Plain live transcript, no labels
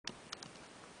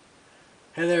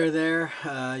Hey there,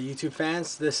 YouTube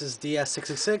fans. This is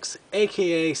DS666,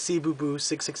 aka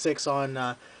Cbooboo666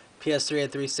 on PS3 and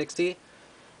 360.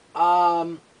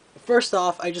 First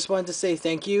off, I just wanted to say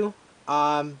thank you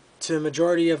to the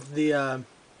majority of the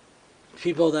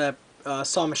people that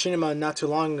saw Machinima not too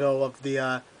long ago of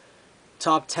the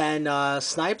top 10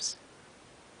 snipes.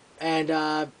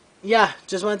 And yeah,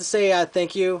 just wanted to say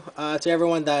thank you to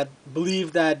everyone that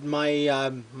believed that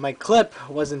my clip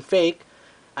wasn't fake.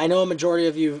 I know a majority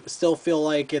of you still feel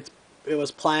like it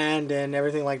was planned and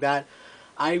everything like that.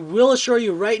 I will assure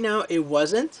you right now it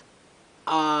wasn't.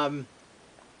 Um,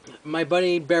 my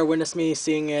buddy bear witnessed me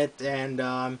seeing it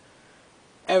and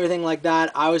everything like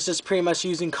that. I was just pretty much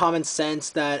using common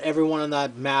sense that everyone on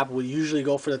that map would usually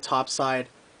go for the top side.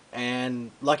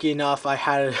 And lucky enough, I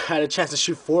had had a chance to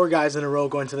shoot four guys in a row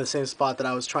going to the same spot that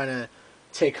I was trying to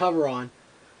take cover on.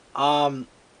 Um,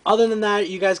 Other than that,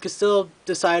 you guys can still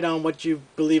decide on what you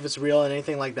believe is real and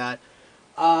anything like that.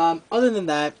 Other than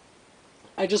that,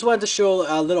 I just wanted to show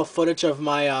a little footage of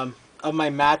my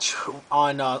match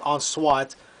on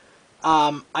SWAT.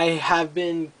 I have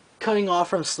been cutting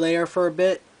off from Slayer for a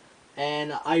bit,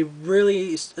 and I'm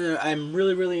really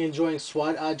enjoying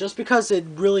SWAT. Just because it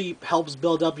really helps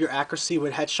build up your accuracy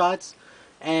with headshots,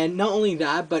 and not only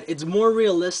that, but it's more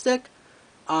realistic.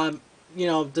 Um,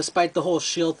 despite the whole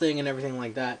shield thing and everything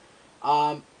like that.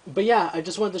 But yeah, I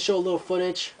just wanted to show a little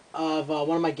footage of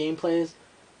one of my gameplays,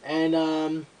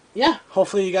 and yeah,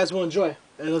 hopefully you guys will enjoy.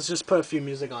 And let's just put a few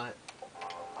music on it.